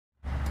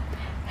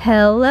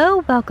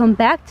Hello, welcome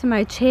back to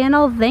my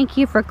channel. Thank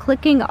you for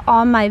clicking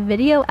on my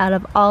video. Out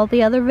of all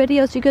the other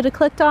videos you could have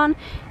clicked on,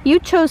 you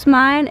chose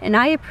mine and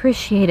I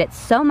appreciate it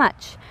so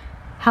much.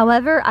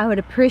 However, I would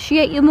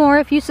appreciate you more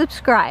if you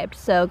subscribed,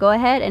 so go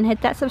ahead and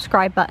hit that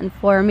subscribe button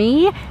for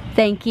me.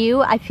 Thank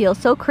you. I feel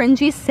so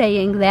cringy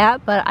saying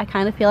that, but I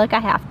kind of feel like I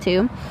have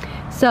to.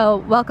 So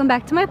welcome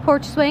back to my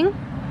porch swing.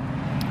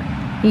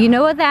 You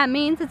know what that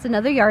means. It's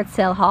another yard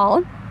sale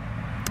haul.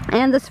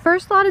 And this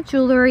first lot of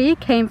jewelry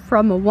came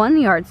from a 1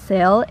 yard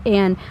sale,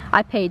 and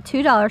I paid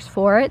 $2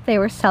 for it. They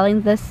were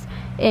selling this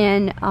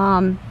in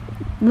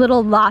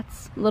little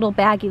lots, little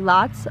baggy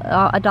lots,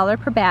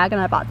 $1 per bag,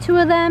 and I bought 2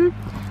 of them.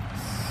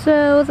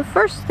 So the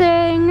first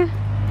thing,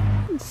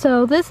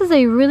 this is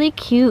a really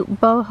cute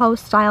boho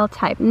style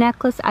type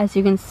necklace. As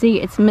you can see,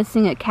 it's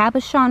missing a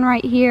cabochon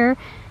right here,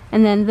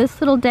 and then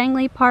this little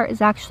dangly part is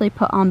actually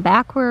put on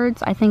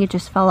backwards. I think it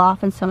just fell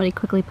off and somebody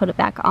quickly put it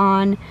back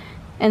on.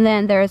 And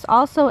then there's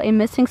also a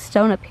missing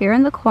stone up here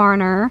in the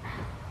corner.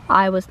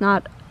 I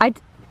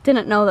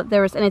didn't know that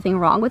there was anything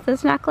wrong with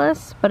this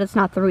necklace, but it's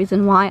not the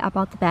reason why I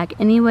bought the bag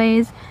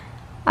anyways.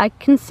 I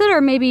consider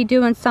maybe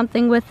doing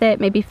something with it,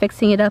 maybe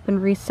fixing it up and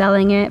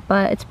reselling it,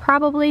 but it's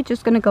probably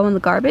just gonna go in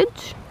the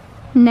garbage.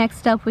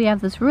 Next up, we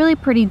have this really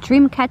pretty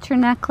dream catcher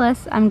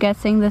necklace. I'm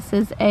guessing this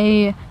is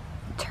a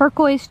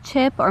turquoise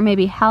chip or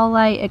maybe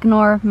howlite.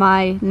 Ignore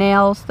my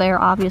nails,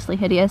 they're obviously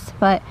hideous,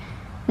 but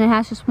and it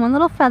has just one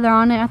little feather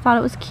on it. I thought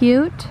it was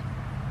cute.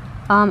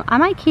 I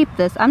might keep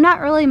this. I'm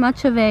not really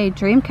much of a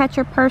dream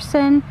catcher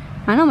person.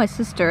 I know my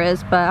sister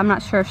is, but I'm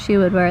not sure if she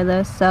would wear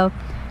this. So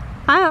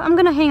I'm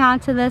gonna hang on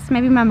to this.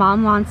 Maybe my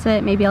mom wants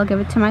it. Maybe I'll give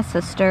it to my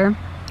sister.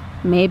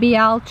 Maybe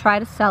I'll try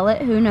to sell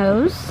it. Who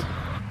knows?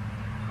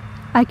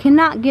 I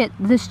cannot get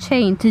this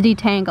chain to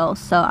detangle,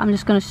 so I'm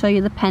just gonna show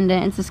you the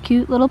pendant. It's this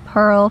cute little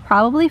pearl,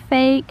 probably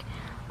fake.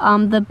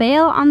 The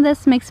bail on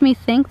this makes me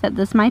think that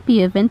this might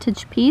be a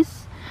vintage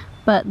piece,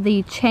 but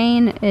the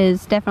chain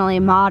is definitely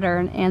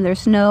modern and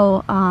there's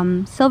no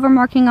silver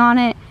marking on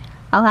it.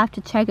 I'll have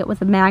to check it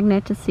with a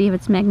magnet to see if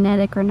it's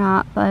magnetic or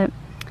not, but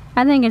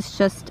I think it's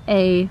just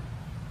a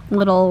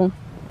little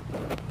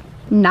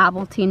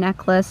novelty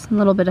necklace, a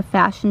little bit of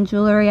fashion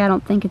jewelry. I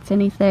don't think it's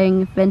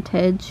anything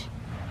vintage.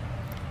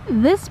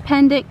 This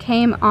pendant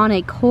came on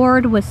a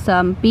cord with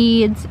some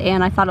beads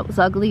and I thought it was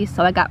ugly,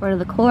 so I got rid of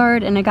the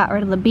cord and I got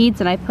rid of the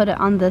beads and I put it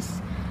on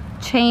this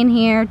chain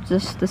here,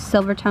 just the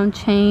silver tone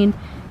chain.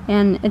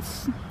 And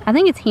I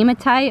think it's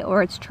hematite,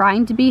 or it's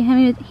trying to be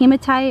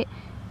hematite,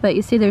 but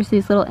you see there's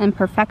these little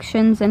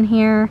imperfections in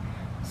here,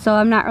 so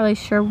I'm not really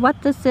sure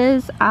what this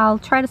is. I'll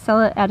try to sell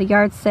it at a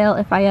yard sale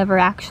if I ever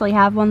actually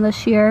have one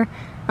this year.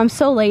 I'm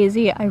so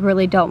lazy, I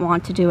really don't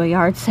want to do a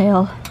yard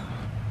sale.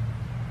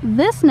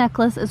 This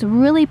necklace is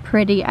really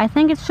pretty. I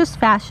think it's just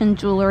fashion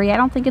jewelry. I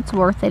don't think it's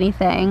worth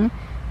anything.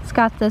 It's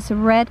got this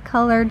red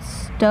colored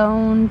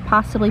stone,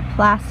 possibly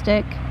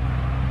plastic.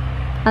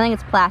 I think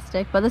it's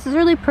plastic, but this is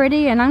really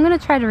pretty and I'm going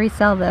to try to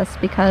resell this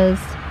because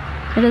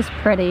it is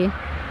pretty.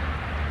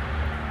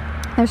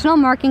 There's no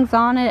markings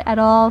on it at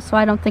all, so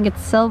I don't think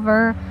it's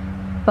silver,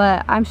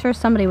 but I'm sure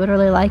somebody would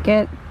really like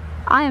it.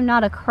 I am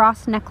not a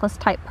cross necklace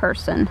type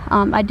person.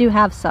 I do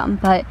have some,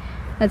 but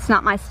it's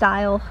not my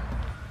style.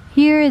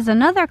 Here is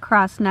another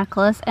cross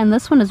necklace, and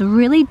this one is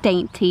really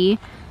dainty.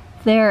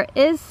 There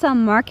is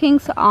some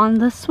markings on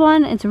this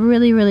one. It's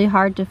really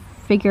hard to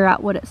figure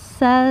out what it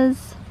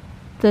says.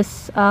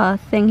 This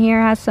thing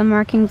here has some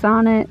markings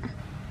on it.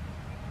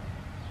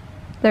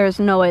 There's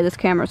no way this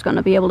camera is going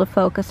to be able to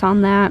focus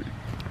on that.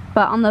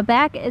 But on the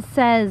back it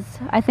says,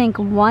 I think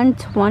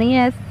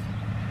 1/20th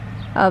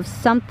of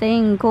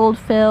something gold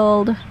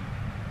filled.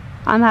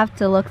 I'm gonna have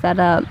to look that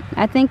up.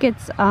 I think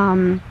it's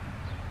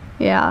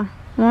yeah,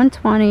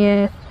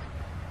 1/20th.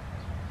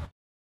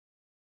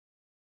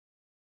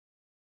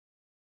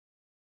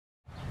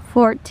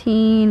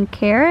 14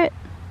 karat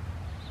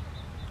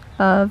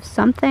of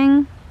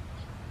something.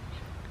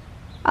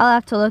 I'll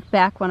have to look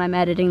back when I'm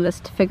editing this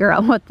to figure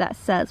out what that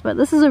says, but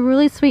this is a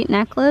really sweet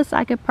necklace.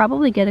 I could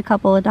probably get a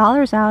couple of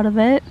dollars out of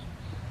it.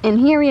 And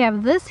here we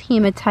have this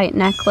hematite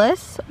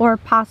necklace, or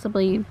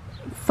possibly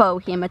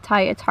faux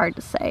hematite, it's hard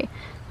to say.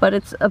 But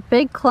it's a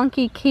big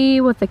clunky key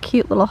with a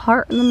cute little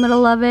heart in the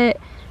middle of it.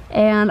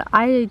 And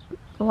I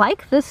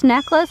like this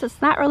necklace.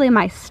 It's not really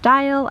my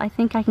style. I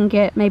think I can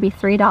get maybe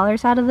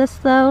 $3 out of this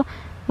though,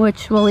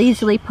 which will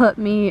easily put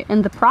me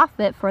in the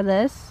profit for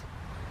this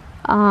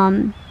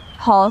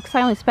haul, because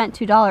I only spent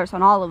 $2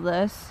 on all of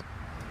this.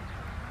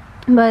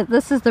 But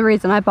this is the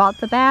reason I bought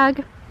the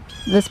bag,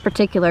 this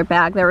particular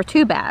bag. There were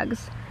 2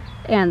 bags,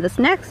 and this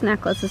next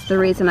necklace is the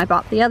reason I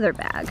bought the other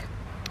bag.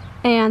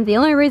 And the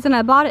only reason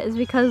I bought it is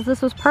because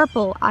this was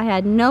purple. I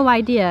had no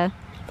idea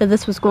that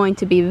this was going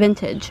to be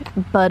vintage,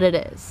 but it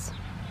is.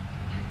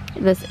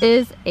 This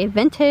is a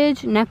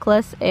vintage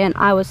necklace and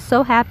I was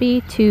so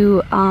happy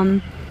to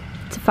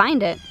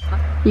find it.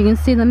 You can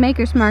see the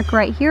maker's mark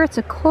right here. It's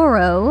a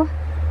Coro,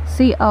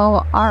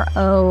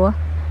 C-O-R-O,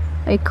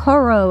 a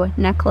Coro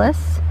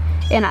necklace.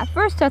 And at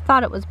first I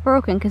thought it was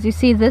broken because you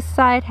see this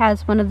side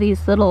has one of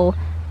these little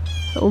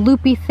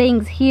loopy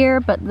things here,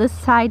 but this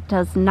side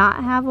does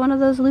not have one of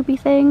those loopy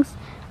things.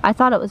 I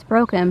thought it was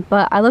broken,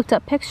 but I looked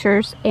up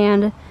pictures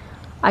and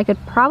I could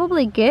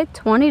probably get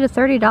 $20 to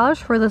 $30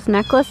 for this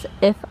necklace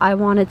if I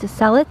wanted to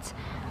sell it.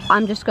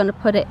 I'm just going to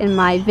put it in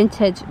my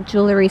vintage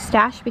jewelry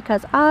stash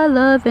because I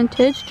love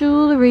vintage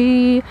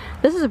jewelry.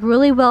 This is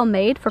really well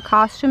made for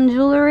costume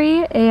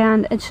jewelry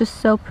and it's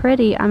just so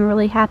pretty. I'm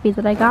really happy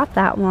that I got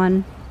that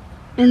one.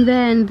 And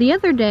then the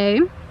other day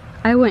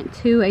I went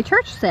to a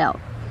church sale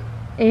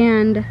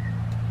and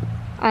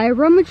I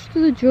rummaged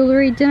through the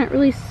jewelry, didn't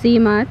really see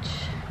much.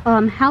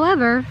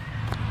 However,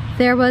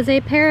 there was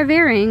a pair of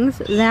earrings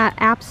that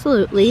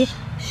absolutely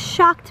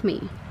shocked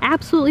me.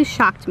 Absolutely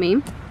shocked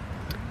me.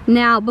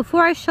 Now,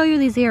 before I show you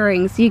these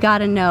earrings, you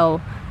gotta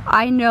know,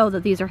 I know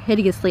that these are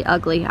hideously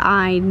ugly.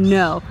 I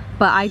know,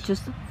 but I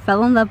just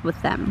fell in love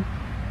with them.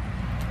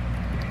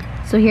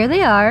 So here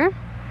they are.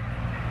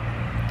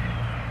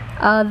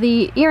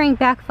 The earring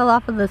back fell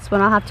off of this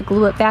one. I'll have to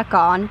glue it back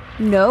on.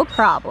 No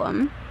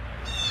problem.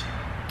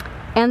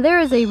 And there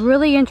is a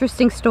really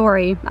interesting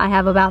story I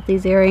have about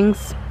these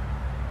earrings.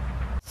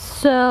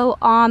 So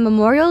on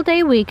Memorial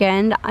Day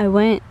weekend, I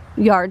went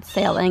yard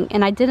sailing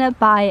and I didn't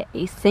buy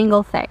a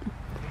single thing.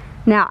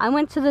 Now, I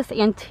went to this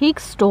antique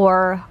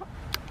store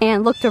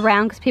and looked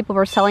around because people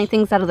were selling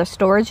things out of their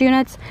storage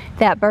units.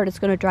 That bird is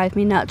going to drive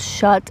me nuts.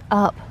 Shut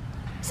up.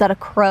 Is that a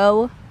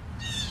crow?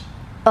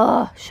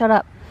 Ugh, shut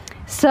up.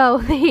 So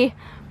the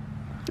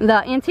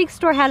antique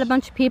store had a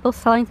bunch of people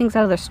selling things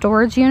out of their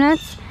storage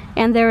units.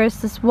 And there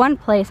was this one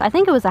place, I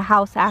think it was a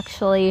house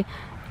actually.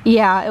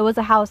 Yeah, it was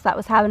a house that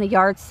was having a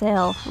yard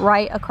sale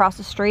right across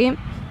the street.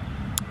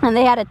 And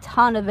they had a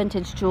ton of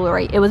vintage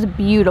jewelry. It was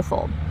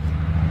beautiful.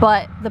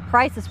 But the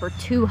prices were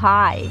too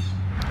high.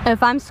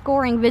 If I'm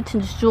scoring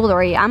vintage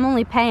jewelry, I'm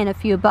only paying a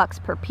few bucks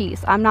per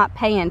piece. I'm not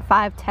paying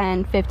 $5,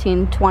 $10,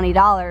 $15,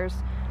 $20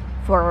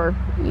 for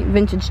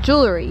vintage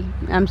jewelry.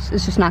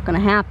 It's just not going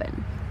to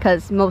happen.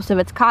 Because most of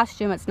it's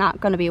costume, it's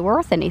not going to be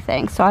worth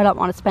anything. So I don't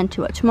want to spend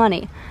too much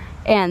money.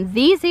 And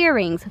these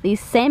earrings, these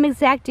same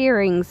exact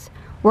earrings,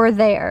 were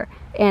there.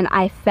 And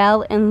I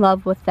fell in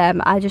love with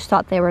them. I just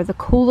thought they were the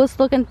coolest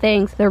looking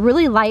things. They're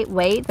really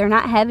lightweight. They're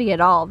not heavy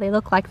at all. They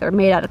look like they're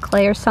made out of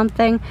clay or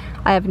something.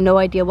 I have no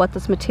idea what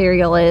this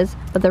material is,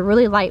 but they're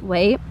really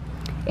lightweight.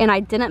 And I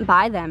didn't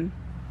buy them.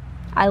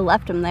 I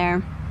left them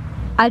there.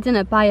 I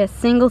didn't buy a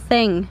single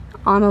thing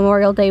on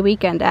Memorial Day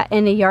weekend at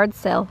any yard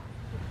sale.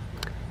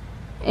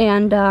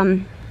 And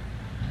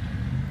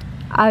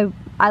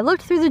I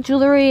looked through the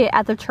jewelry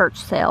at the church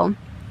sale.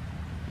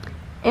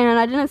 And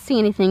I didn't see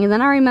anything, and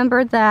then I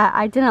remembered that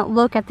I didn't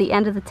look at the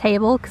end of the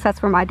table because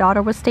that's where my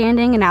daughter was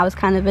standing and I was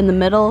kind of in the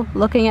middle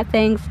looking at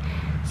things.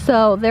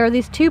 So there are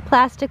these two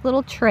plastic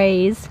little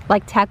trays,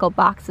 like tackle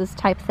boxes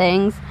type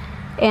things,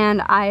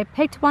 and I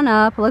picked one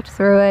up, looked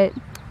through it.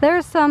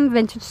 There's some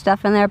vintage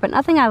stuff in there, but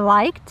nothing I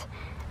liked.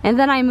 And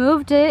then I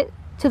moved it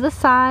to the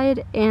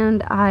side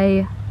and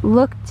I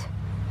looked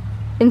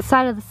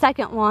inside of the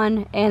second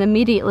one and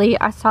immediately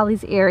I saw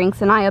these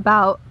earrings and I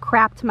about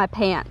crapped my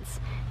pants.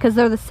 Because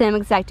they're the same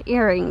exact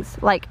earrings.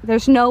 Like,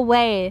 there's no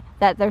way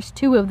that there's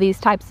two of these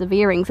types of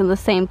earrings in the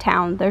same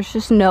town. There's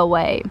just no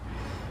way.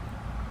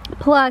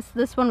 Plus,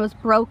 this one was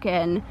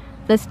broken.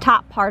 This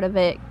top part of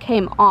it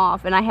came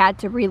off and I had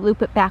to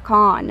re-loop it back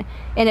on.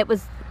 And it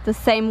was the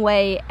same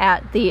way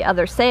at the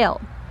other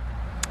sale.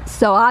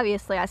 So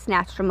obviously I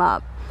snatched them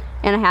up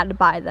and I had to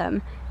buy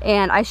them.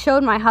 And I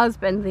showed my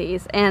husband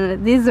these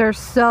and these are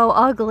so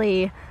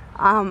ugly.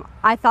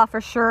 I thought for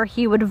sure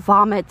he would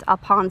vomit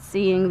upon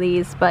seeing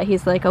these, but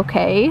he's like,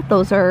 okay,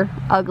 those are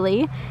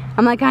ugly.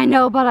 I'm like, I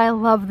know, but I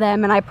love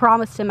them, and I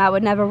promised him I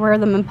would never wear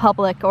them in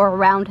public or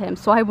around him,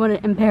 so I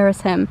wouldn't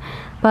embarrass him.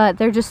 But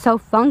they're just so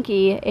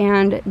funky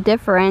and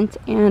different,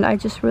 and I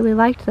just really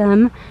liked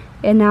them,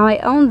 and now I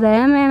own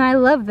them, and I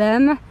love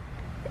them.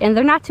 And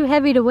they're not too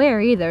heavy to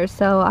wear either,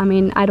 so, I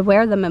mean, I'd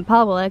wear them in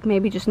public,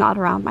 maybe just not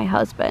around my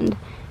husband.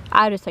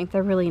 I just think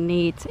they're really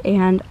neat,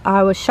 and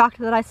I was shocked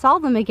that I saw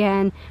them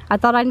again. I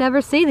thought I'd never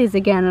see these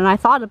again, and I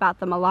thought about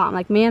them a lot. I'm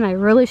like, man, I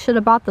really should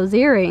have bought those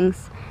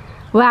earrings.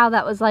 Wow,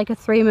 that was like a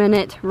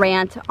 3-minute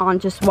rant on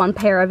just one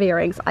pair of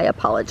earrings. I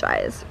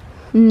apologize.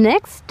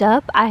 Next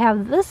up, I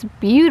have this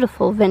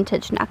beautiful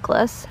vintage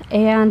necklace,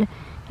 and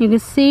you can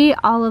see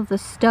all of the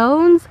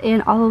stones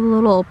and all of the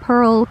little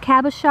pearl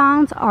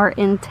cabochons are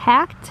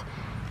intact.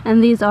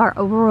 And these are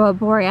Aurora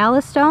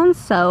Borealis stones,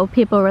 so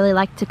people really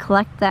like to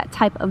collect that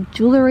type of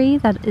jewelry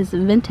that is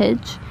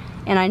vintage.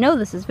 And I know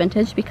this is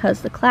vintage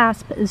because the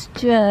clasp is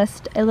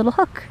just a little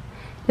hook.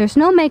 There's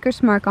no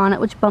maker's mark on it,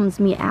 which bums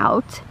me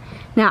out.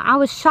 Now, I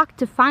was shocked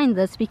to find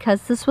this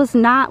because this was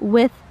not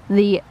with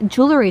the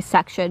jewelry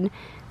section.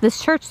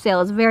 This church sale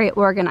is very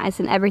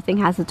organized and everything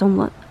has its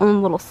own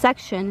little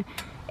section.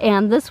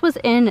 And this was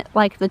in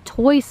like the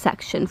toy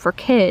section for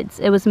kids.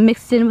 It was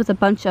mixed in with a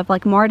bunch of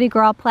like Mardi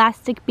Gras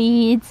plastic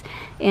beads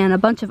and a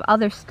bunch of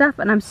other stuff.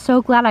 And I'm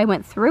so glad I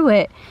went through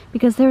it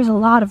because there's a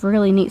lot of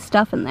really neat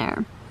stuff in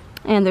there.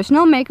 And there's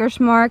no maker's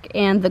mark,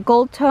 and the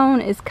gold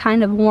tone is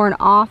kind of worn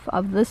off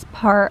of this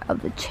part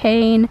of the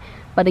chain,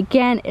 But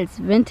again, it's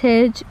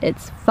vintage,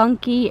 it's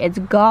funky, it's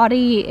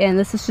gaudy, and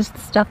this is just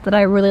the stuff that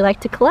I really like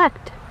to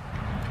collect.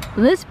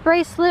 This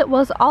bracelet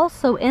was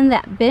also in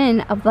that bin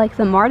of like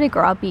the Mardi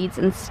Gras beads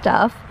and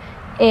stuff.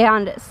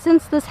 And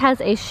since this has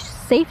a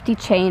safety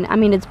chain, I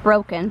mean it's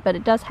broken, but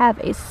it does have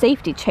a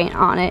safety chain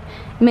on it,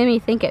 it made me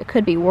think it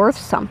could be worth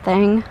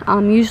something.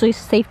 Usually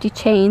safety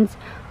chains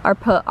are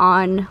put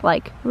on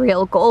like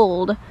real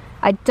gold.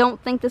 I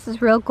don't think this is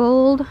real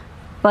gold,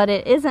 but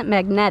it isn't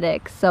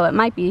magnetic, so it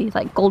might be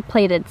like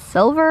gold-plated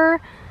silver.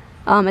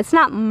 It's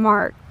not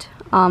marked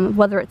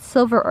whether it's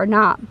silver or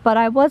not, but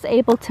I was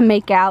able to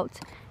make out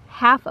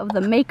half of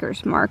the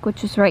maker's mark,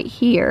 which is right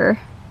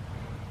here.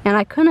 And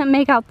I couldn't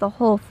make out the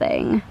whole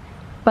thing,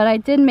 but I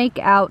did make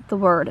out the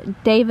word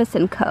Davis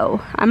 &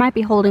 Co. I might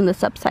be holding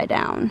this upside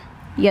down.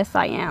 Yes,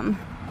 I am.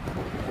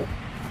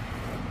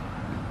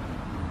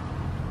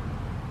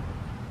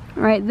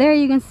 Right there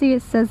you can see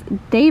it says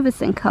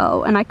Davis &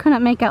 Co. And I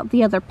couldn't make out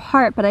the other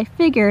part, but I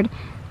figured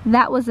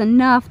that was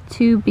enough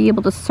to be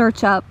able to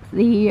search up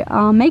the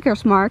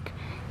maker's mark.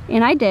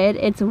 And I did.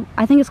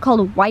 I think it's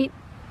called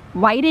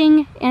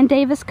Whiting and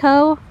Davis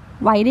Co.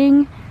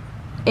 Whiting.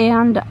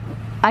 And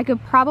I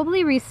could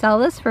probably resell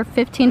this for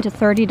 $15 to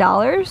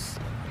 $30.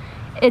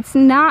 It's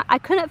not, I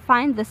couldn't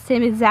find the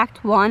same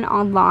exact one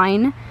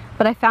online,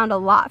 but I found a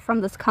lot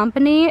from this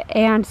company,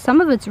 and some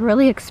of it's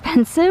really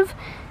expensive,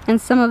 and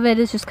some of it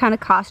is just kind of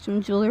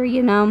costume jewelry,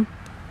 you know.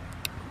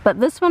 But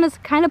this one is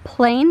kind of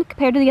plain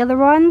compared to the other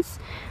ones.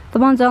 The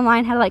ones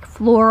online had like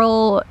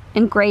floral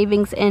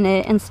engravings in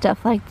it and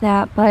stuff like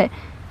that,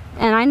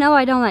 and I know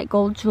I don't like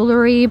gold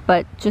jewelry,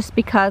 but just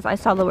because I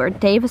saw the word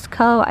Davis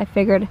Co., I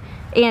figured,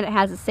 and it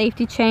has a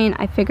safety chain,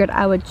 I figured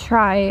I would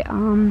try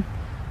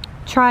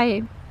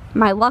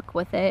my luck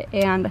with it.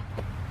 And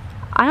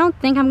I don't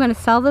think I'm going to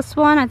sell this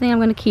one. I think I'm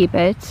going to keep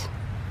it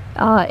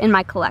in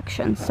my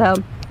collection. So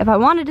if I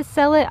wanted to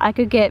sell it, I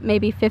could get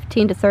maybe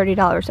 $15 to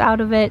 $30 out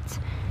of it,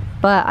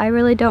 but I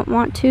really don't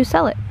want to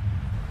sell it.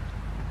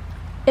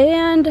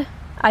 And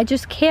I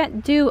just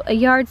can't do a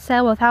yard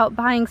sale without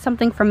buying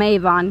something from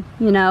Avon,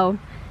 you know.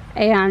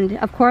 And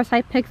of course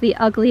I picked the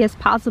ugliest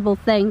possible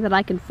thing that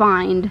I could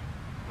find.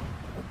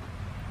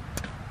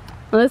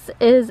 This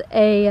is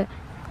a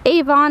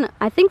Avon,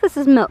 I think this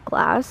is milk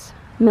glass.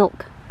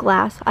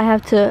 I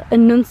have to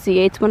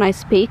enunciate when I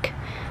speak.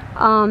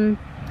 And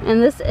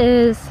this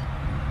is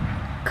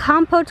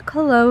Compote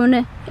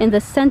Cologne in the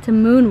scent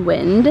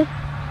Moonwind.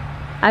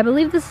 I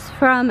believe this is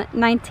from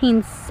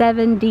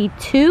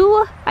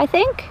 1972, I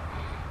think.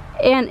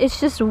 And it's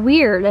just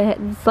weird.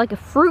 It's like a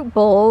fruit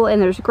bowl, and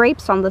there's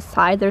grapes on the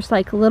side. There's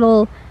like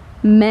little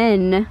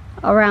men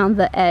around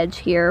the edge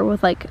here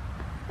with like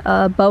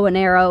a bow and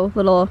arrow,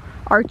 little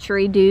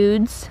archery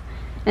dudes.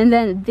 And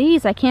then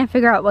these, I can't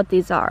figure out what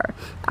these are.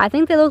 I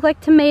think they look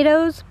like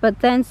tomatoes, but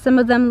then some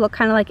of them look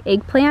kind of like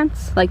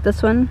eggplants, like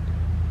this one.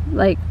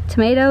 Like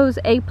tomatoes,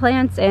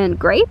 eggplants, and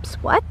grapes?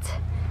 What?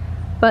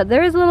 But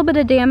there is a little bit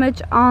of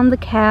damage on the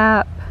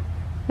cap.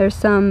 There's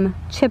some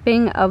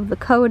chipping of the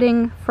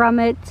coating from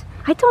it.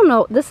 I don't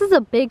know, this is a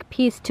big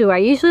piece too. I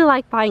usually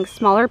like buying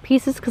smaller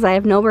pieces because I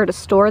have nowhere to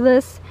store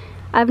this.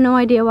 I have no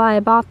idea why I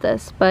bought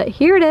this, but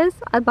here it is.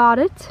 I bought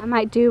it. I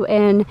might do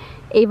an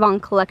Avon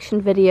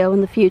collection video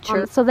in the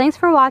future. So thanks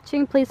for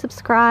watching. Please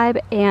subscribe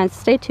and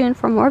stay tuned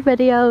for more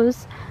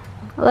videos.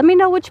 Let me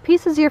know which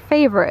piece is your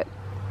favorite.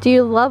 Do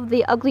you love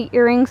the ugly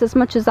earrings as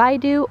much as I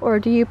do, or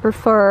do you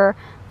prefer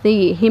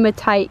the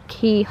hematite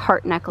key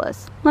heart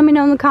necklace? Let me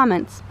know in the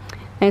comments.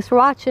 Thanks for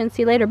watching.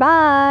 See you later.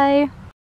 Bye.